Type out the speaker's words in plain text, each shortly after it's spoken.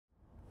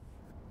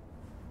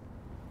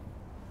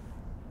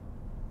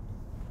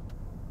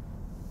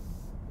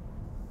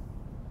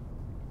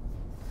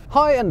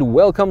Hi and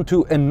welcome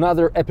to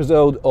another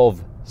episode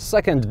of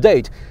Second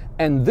Date,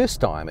 and this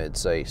time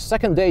it's a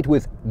second date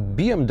with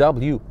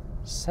BMW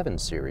 7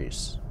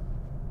 Series.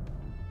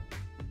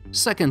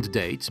 Second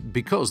date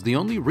because the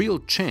only real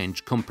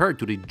change compared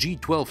to the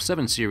G12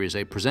 7 Series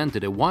I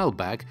presented a while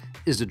back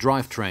is the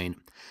drivetrain.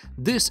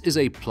 This is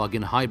a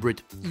plug-in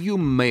hybrid. You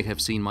may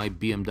have seen my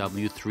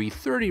BMW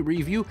 330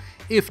 review,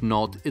 if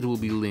not, it will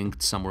be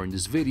linked somewhere in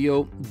this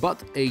video,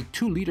 but a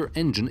 2-liter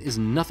engine is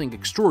nothing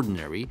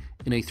extraordinary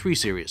in a 3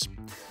 Series.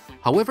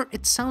 However,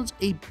 it sounds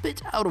a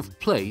bit out of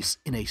place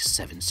in a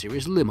 7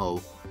 Series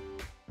limo.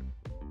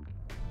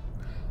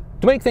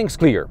 To make things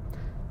clear,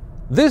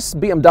 this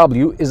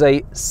BMW is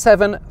a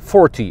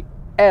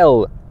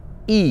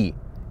 740Le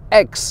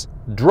X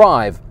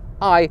Drive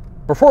I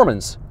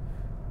Performance.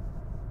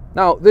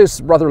 Now,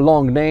 this rather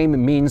long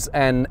name means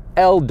an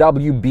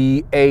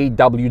LWB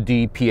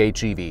AWD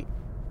PHEV.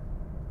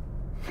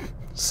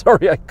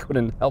 Sorry, I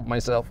couldn't help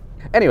myself.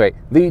 Anyway,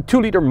 the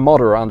 2-liter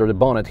motor under the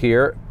bonnet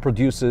here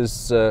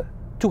produces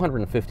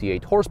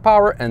 258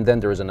 horsepower, and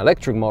then there is an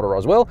electric motor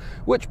as well,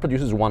 which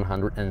produces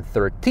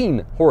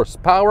 113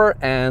 horsepower,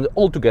 and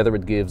altogether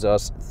it gives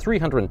us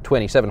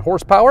 327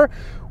 horsepower,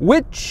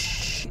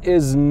 which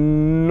is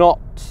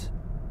not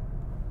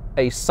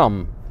a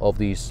sum of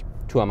these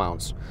two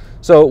amounts.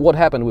 So what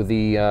happened with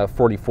the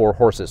 44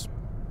 horses?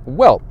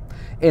 Well,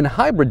 in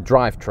hybrid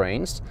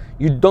drivetrains,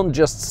 you don't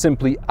just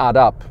simply add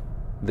up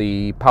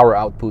the power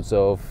outputs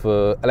of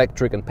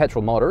electric and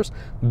petrol motors,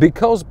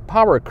 because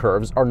power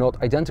curves are not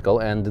identical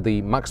and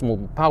the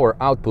maximum power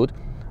output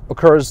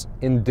occurs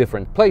in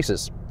different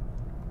places.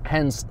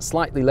 Hence,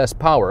 slightly less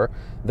power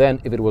than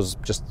if it was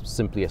just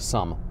simply a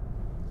sum.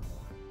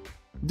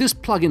 This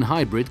plug-in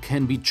hybrid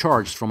can be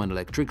charged from an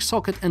electric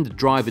socket and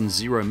drive in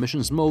zero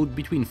emissions mode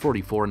between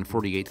 44 and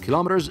 48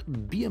 kilometers.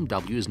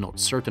 BMW is not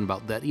certain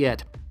about that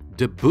yet.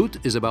 The boot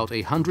is about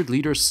 100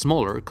 liters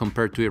smaller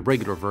compared to a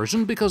regular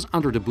version because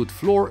under the boot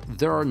floor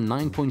there are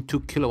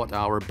 9.2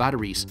 kWh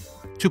batteries.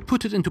 To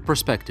put it into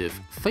perspective,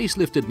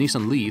 facelifted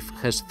Nissan Leaf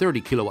has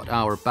 30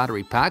 kWh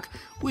battery pack,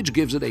 which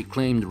gives it a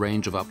claimed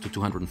range of up to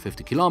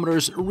 250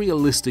 kilometers,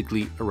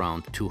 realistically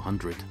around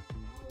 200.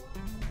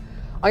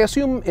 I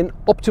assume in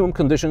optimum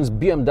conditions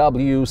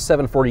BMW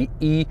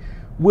 740E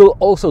will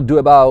also do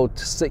about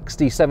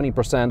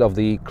 60–70% of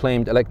the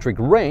claimed electric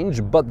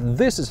range, but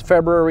this is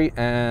February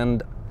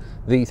and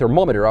the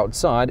thermometer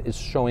outside is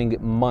showing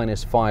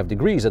 -5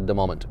 degrees at the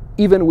moment.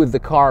 Even with the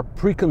car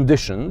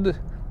preconditioned,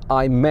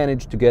 I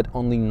managed to get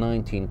only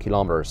 19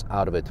 kilometers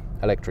out of it,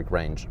 electric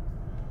range.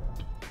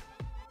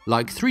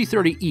 Like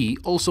 330e,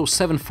 also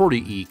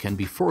 740e can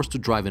be forced to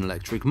drive in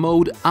electric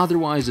mode,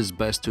 otherwise it's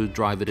best to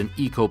drive it in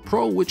Eco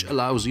Pro, which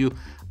allows you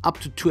up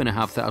to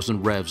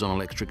 2,500 revs on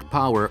electric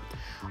power.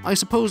 I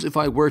suppose if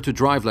I were to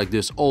drive like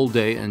this all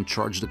day and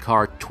charge the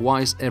car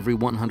twice every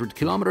 100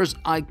 kilometers,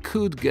 I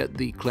could get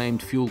the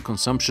claimed fuel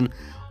consumption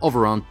of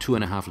around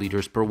 2.5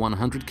 liters per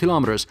 100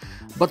 kilometers,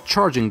 but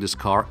charging this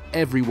car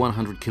every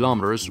 100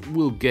 kilometers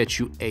will get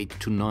you 8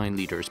 to 9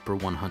 liters per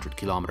 100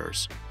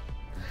 kilometers.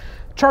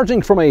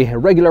 Charging from a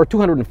regular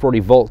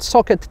 240-volt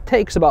socket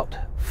takes about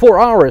 4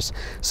 hours,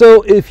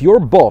 so if your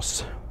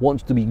boss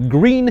wants to be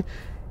green,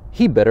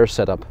 he better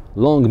set up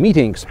long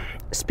meetings.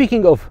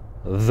 Speaking of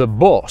the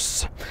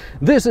boss,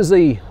 this is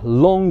a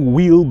long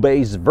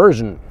wheelbase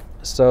version,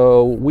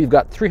 so we've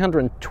got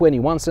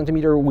 321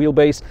 centimeter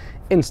wheelbase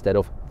instead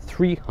of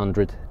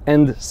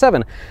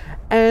 307,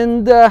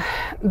 and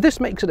this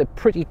makes it a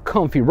pretty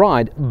comfy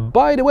ride.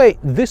 By the way,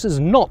 this is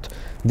not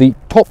the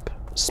top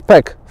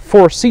spec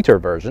 4-seater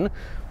version.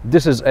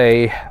 This is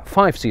a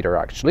 5-seater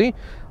actually.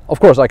 Of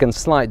course, I can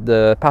slide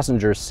the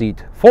passenger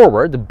seat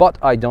forward, but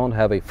I don't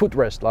have a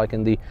footrest like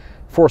in the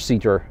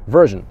 4-seater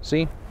version.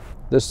 See,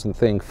 this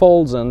thing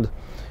folds and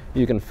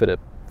you can fit a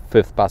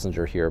 5th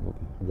passenger here.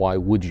 Why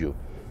would you?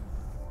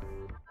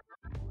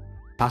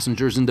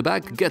 Passengers in the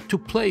back get to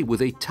play with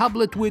a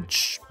tablet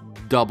which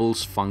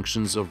doubles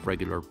functions of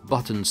regular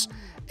buttons.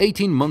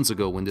 18 months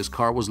ago when this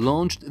car was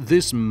launched,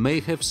 this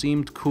may have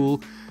seemed cool,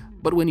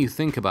 but when you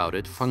think about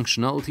it,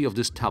 functionality of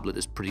this tablet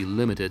is pretty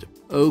limited.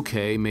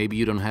 Okay, maybe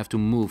you don't have to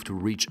move to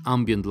reach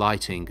ambient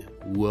lighting.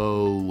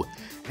 Whoa!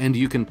 And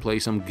you can play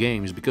some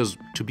games because,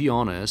 to be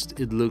honest,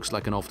 it looks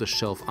like an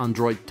off-the-shelf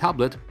Android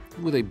tablet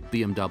with a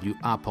BMW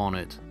app on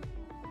it.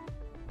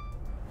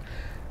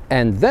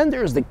 And then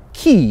there's the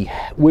key,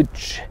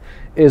 which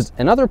is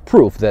another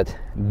proof that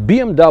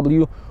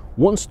BMW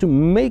wants to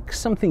make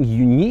something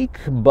unique,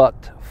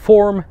 but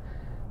form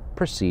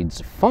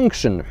precedes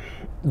function.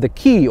 The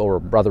key, or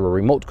rather a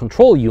remote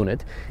control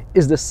unit,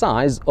 is the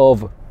size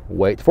of,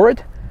 wait for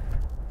it,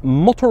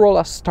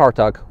 Motorola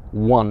StarTAC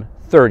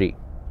 130.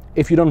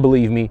 If you don't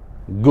believe me,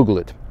 Google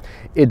it.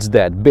 It's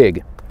that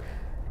big.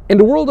 In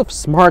the world of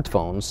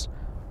smartphones,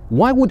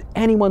 why would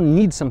anyone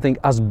need something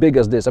as big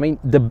as this? I mean,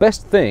 the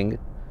best thing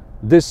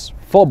this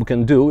fob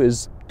can do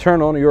is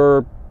turn on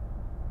your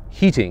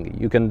heating.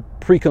 You can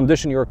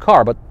precondition your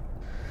car, but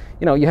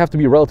you know, you have to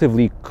be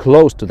relatively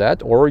close to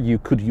that, or you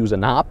could use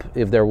an app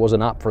if there was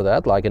an app for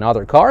that, like in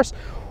other cars,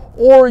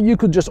 or you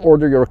could just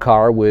order your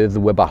car with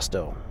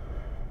Webasto.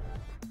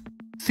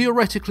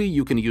 Theoretically,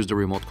 you can use the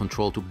remote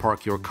control to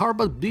park your car,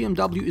 but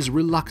BMW is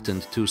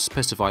reluctant to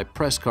specify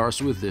press cars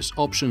with this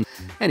option.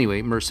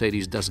 Anyway,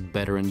 Mercedes does it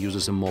better and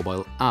uses a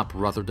mobile app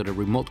rather than a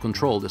remote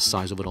control the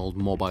size of an old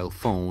mobile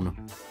phone.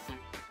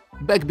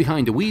 Back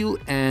behind the wheel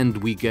and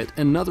we get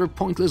another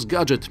pointless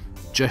gadget,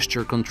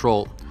 gesture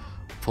control.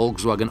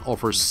 Volkswagen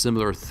offers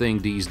similar thing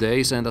these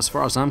days, and as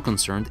far as I'm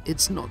concerned,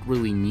 it's not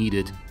really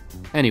needed.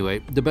 Anyway,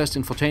 the best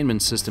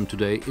infotainment system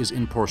today is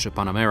in Porsche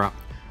Panamera.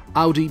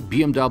 Audi,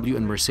 BMW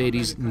and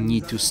Mercedes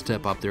need to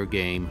step up their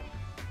game.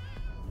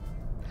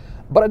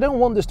 But I don't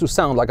want this to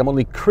sound like I'm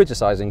only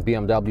criticizing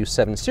BMW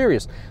 7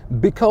 Series,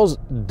 because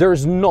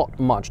there's not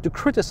much to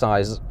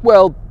criticize,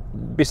 well,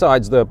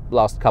 besides the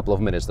last couple of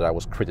minutes that I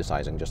was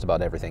criticizing just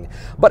about everything.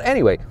 But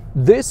anyway,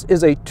 this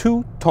is a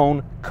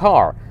two-tone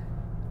car,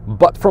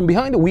 but from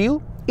behind the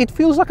wheel, it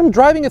feels like I'm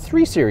driving a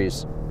 3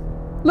 Series.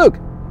 Look,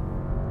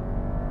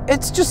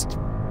 it's just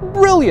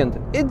brilliant.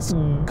 It's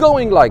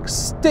going like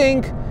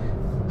stink.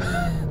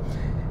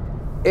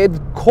 It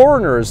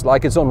corners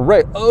like it's on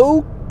rail.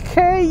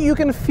 Okay, you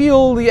can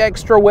feel the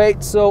extra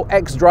weight, so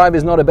X-Drive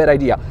is not a bad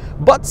idea.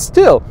 But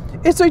still,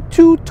 it's a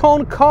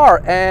two-tone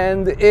car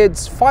and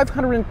it's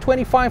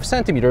 525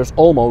 centimeters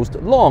almost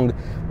long.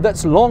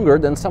 That's longer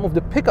than some of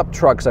the pickup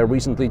trucks I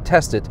recently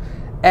tested.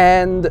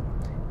 And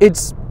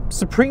it's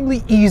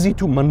supremely easy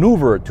to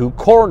maneuver, to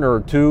corner,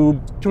 to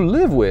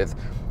live with,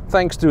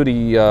 thanks to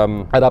the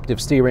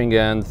adaptive steering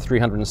and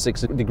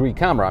 360-degree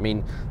camera. I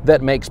mean,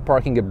 that makes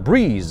parking a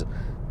breeze.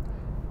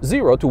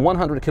 0 to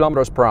 100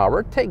 kilometers per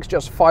hour takes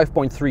just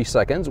 5.3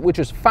 seconds, which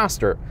is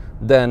faster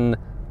than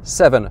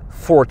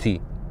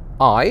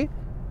 740i,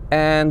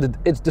 and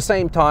it's the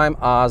same time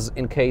as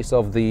in case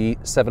of the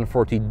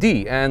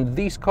 740D, and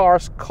these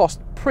cars cost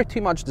pretty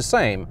much the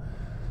same.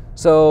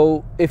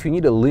 So if you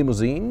need a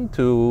limousine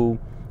to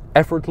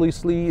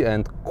effortlessly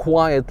and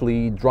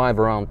quietly drive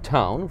around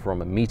town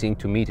from a meeting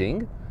to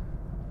meeting,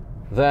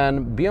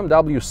 then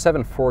BMW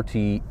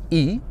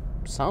 740E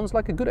sounds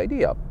like a good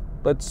idea.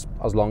 But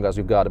as long as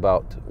you've got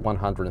about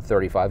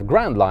 135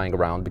 grand lying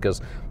around,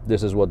 because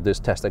this is what this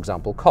test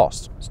example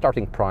costs.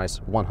 Starting price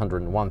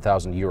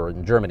 101,000 euro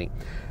in Germany.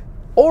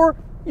 Or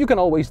you can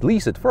always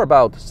lease it for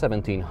about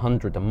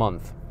 1,700 a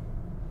month.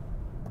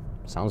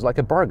 Sounds like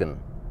a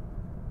bargain.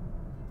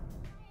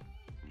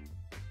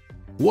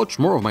 Watch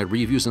more of my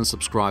reviews and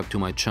subscribe to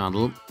my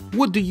channel.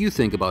 What do you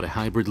think about a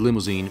hybrid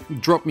limousine?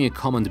 Drop me a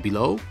comment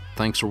below.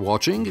 Thanks for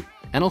watching,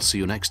 and I'll see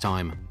you next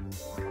time.